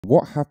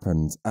What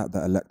happens at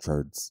the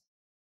electrodes?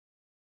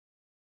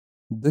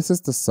 This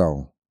is the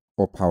cell,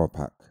 or power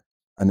pack,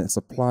 and it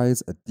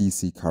supplies a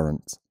DC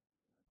current.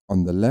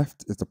 On the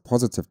left is the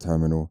positive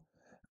terminal,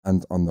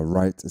 and on the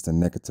right is the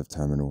negative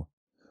terminal.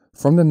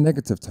 From the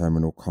negative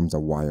terminal comes a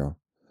wire,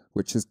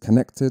 which is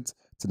connected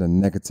to the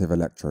negative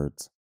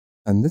electrode.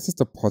 And this is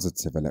the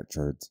positive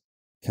electrode,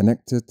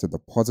 connected to the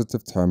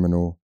positive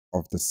terminal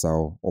of the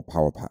cell or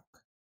power pack.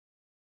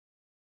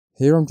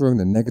 Here I'm drawing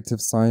the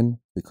negative sign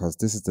because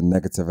this is the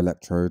negative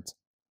electrode,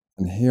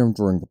 and here I'm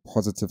drawing the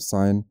positive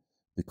sign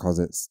because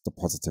it's the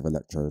positive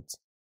electrode.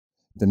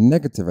 The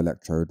negative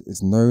electrode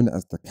is known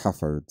as the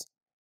cathode,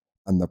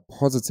 and the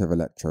positive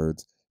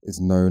electrode is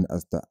known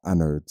as the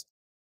anode.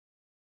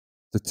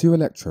 The two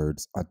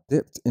electrodes are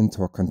dipped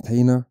into a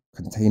container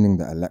containing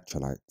the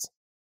electrolyte.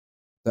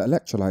 The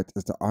electrolyte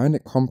is the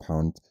ionic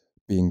compound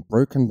being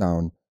broken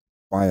down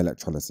by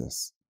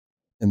electrolysis.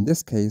 In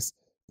this case,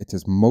 it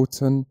is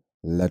molten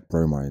lead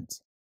bromide.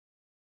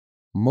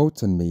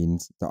 Molten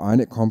means the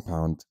ionic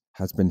compound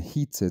has been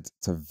heated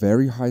to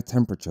very high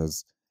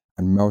temperatures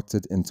and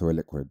melted into a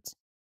liquid.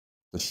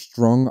 The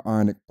strong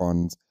ionic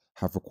bonds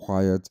have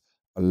required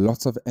a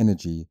lot of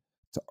energy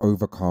to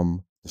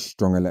overcome the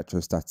strong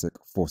electrostatic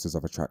forces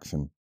of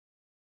attraction.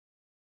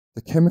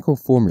 The chemical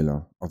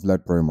formula of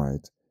lead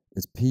bromide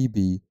is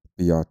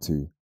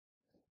PbBr2.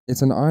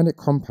 It's an ionic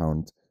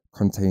compound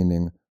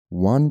containing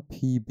one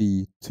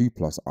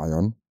Pb2+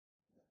 ion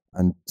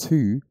and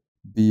two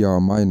Br-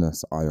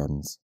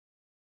 ions.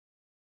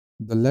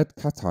 The lead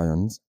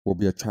cations will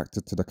be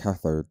attracted to the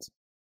cathode,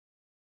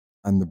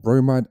 and the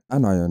bromide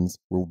anions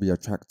will be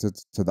attracted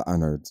to the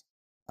anode.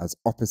 As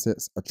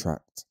opposites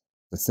attract,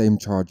 the same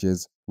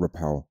charges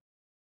repel.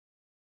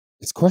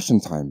 It's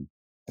question time.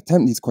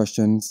 Attempt these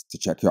questions to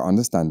check your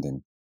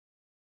understanding.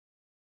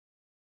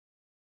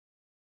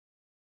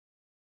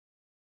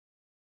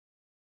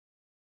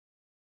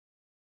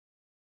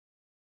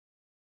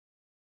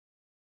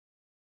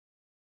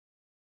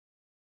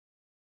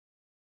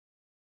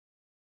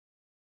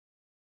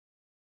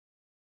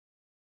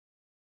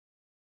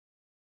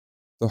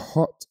 The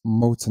hot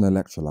molten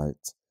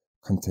electrolyte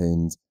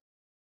contains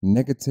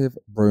negative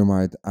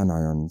bromide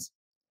anions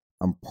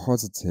and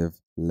positive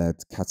lead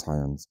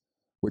cations,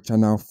 which are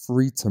now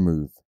free to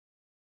move.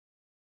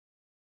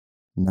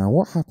 Now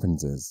what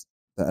happens is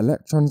the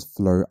electrons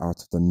flow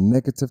out of the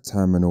negative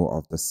terminal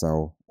of the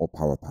cell or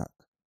power pack.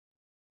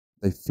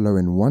 They flow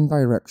in one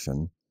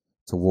direction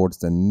towards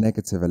the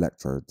negative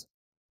electrode,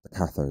 the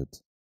cathode.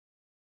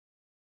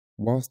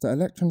 Whilst the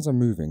electrons are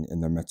moving in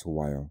the metal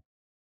wire,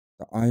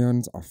 the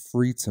ions are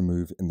free to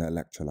move in the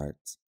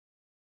electrolyte,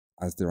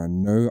 as there are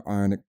no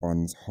ionic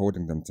bonds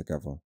holding them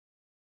together.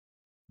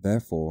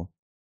 Therefore,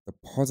 the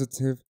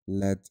positive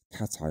lead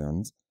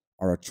cations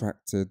are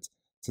attracted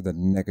to the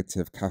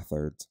negative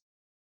cathode,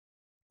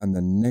 and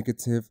the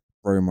negative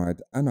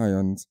bromide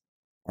anions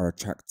are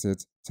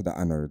attracted to the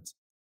anode.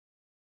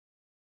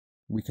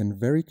 We can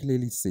very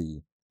clearly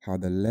see how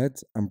the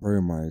lead and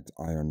bromide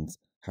ions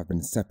have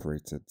been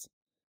separated.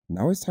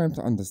 Now it's time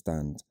to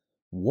understand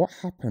what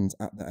happens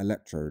at the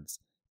electrodes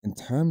in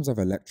terms of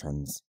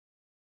electrons.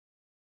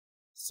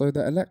 So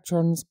the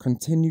electrons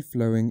continue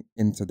flowing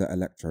into the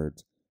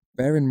electrode.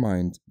 Bear in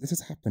mind, this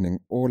is happening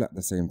all at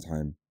the same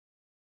time,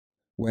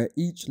 where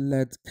each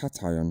lead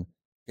cation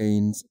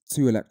gains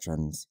 2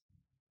 electrons.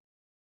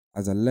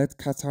 As a lead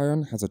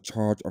cation has a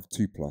charge of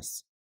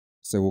 2+,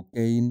 so will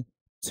gain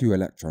 2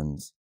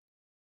 electrons.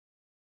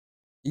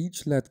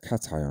 Each lead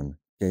cation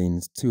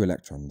gains 2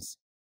 electrons.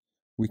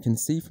 We can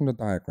see from the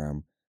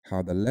diagram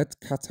how the lead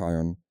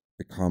cation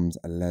becomes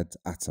a lead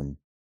atom,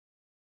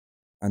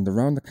 and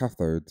around the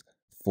cathode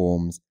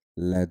forms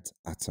lead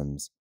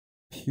atoms,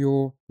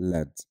 pure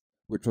lead,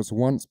 which was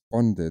once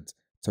bonded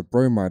to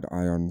bromide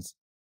ions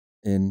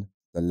in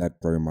the lead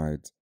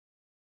bromide.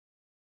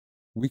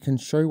 We can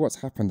show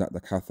what's happened at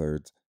the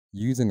cathode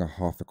using a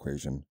half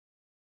equation.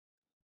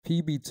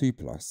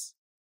 Pb2+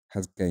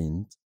 has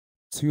gained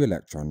 2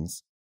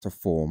 electrons to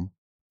form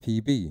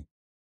Pb.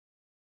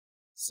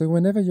 So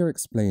whenever you're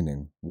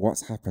explaining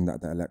what's happened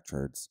at the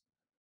electrodes,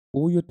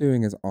 all you're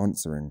doing is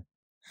answering,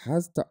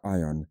 has the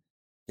ion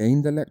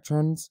gained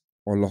electrons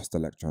or lost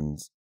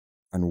electrons,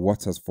 and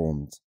what has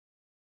formed?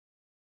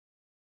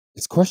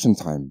 It's question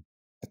time.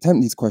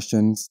 Attempt these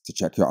questions to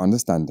check your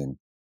understanding.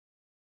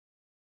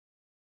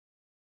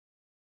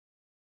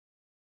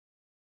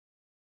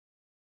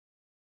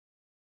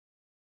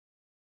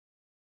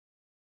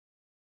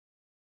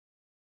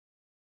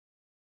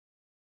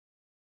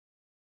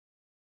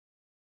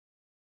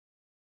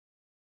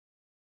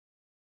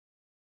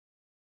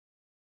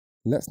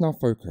 Let's now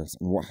focus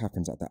on what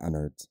happens at the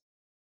anode.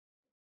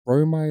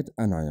 Bromide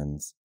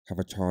anions have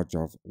a charge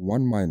of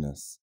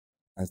 1-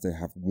 as they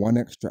have 1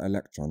 extra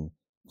electron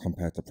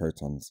compared to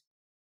protons.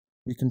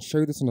 We can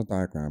show this on a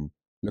diagram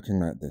looking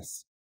like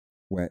this,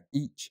 where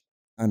each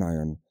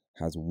anion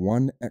has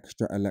 1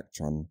 extra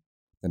electron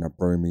than a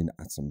bromine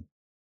atom.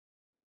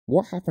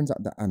 What happens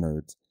at the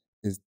anode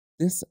is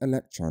this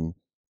electron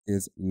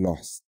is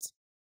lost.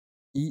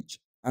 Each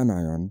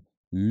anion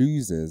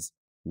loses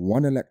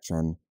one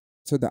electron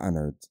to the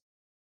anode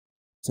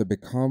to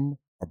become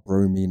a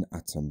bromine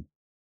atom.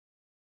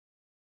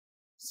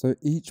 So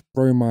each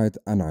bromide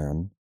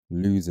anion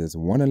loses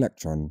one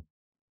electron,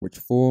 which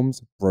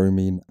forms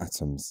bromine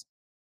atoms.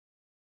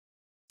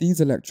 These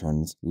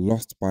electrons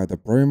lost by the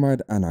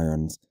bromide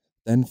anions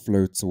then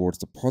flow towards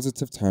the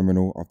positive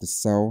terminal of the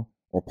cell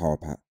or power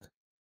pack.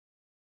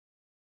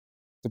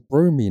 The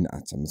bromine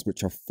atoms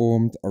which are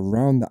formed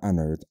around the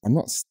anode are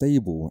not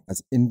stable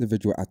as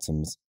individual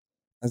atoms,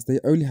 as they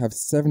only have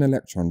 7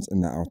 electrons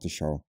in their outer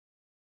shell.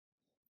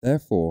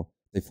 Therefore,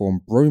 they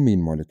form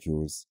bromine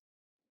molecules,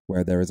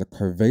 where there is a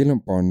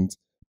covalent bond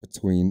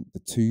between the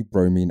two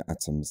bromine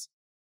atoms.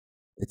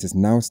 It is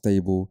now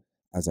stable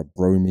as a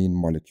bromine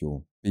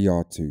molecule,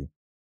 Br2.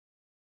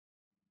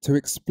 To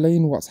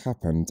explain what's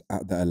happened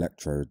at the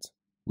electrode,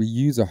 we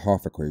use a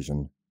half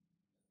equation.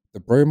 The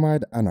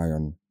bromide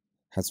anion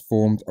has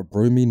formed a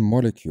bromine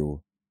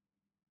molecule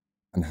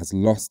and has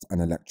lost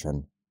an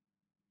electron.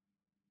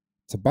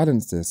 To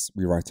balance this,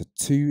 we write a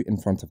 2 in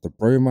front of the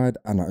bromide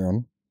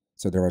anion,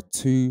 so there are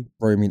 2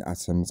 bromine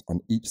atoms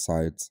on each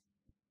side,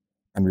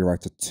 and we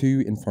write a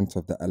 2 in front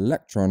of the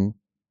electron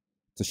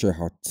to show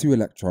how 2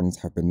 electrons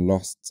have been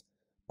lost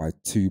by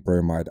 2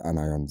 bromide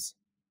anions.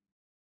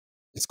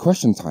 It's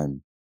question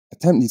time.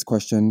 Attempt these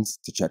questions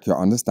to check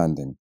your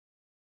understanding.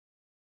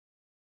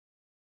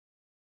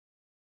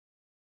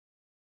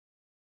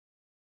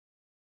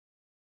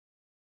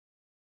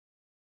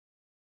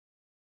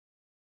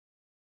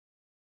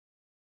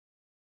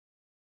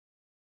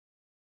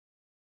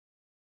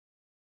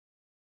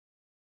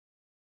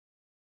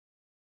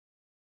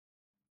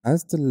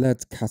 As the lead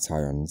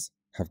cations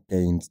have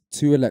gained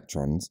 2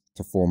 electrons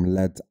to form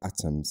lead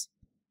atoms,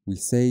 we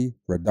say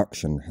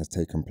reduction has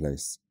taken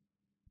place.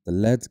 The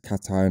lead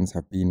cations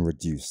have been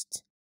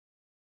reduced.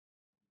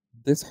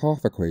 This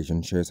half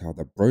equation shows how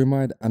the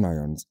bromide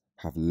anions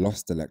have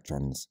lost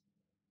electrons.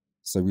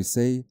 So we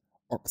say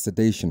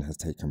oxidation has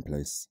taken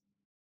place.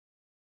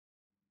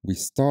 We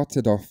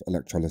started off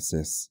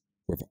electrolysis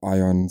with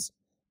ions,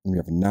 and we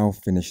have now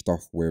finished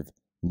off with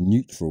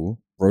neutral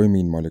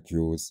bromine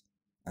molecules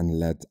and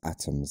lead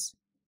atoms.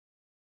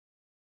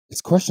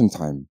 It's question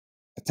time.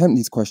 Attempt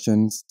these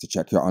questions to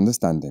check your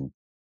understanding.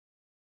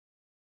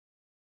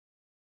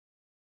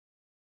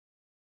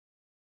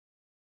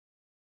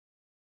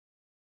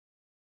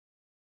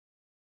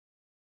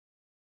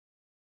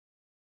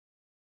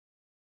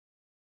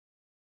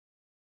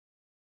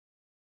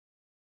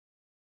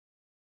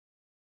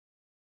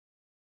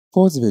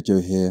 Pause the video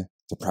here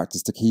to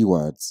practice the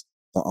keywords.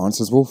 The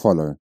answers will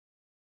follow.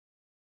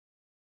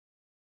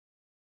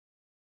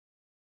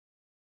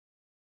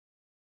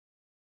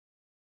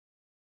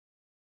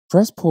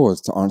 Press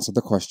pause to answer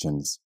the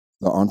questions.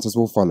 The answers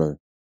will follow.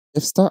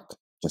 If stuck,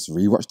 just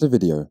rewatch the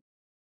video.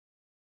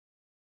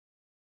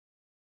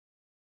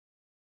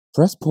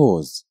 Press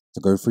pause to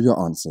go through your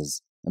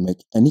answers and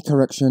make any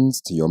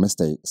corrections to your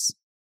mistakes.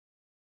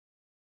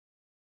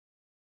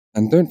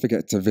 And don't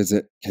forget to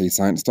visit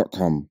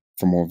KayScience.com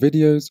for more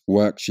videos,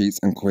 worksheets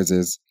and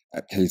quizzes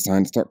at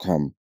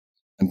KayScience.com.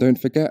 And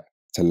don't forget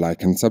to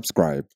like and subscribe.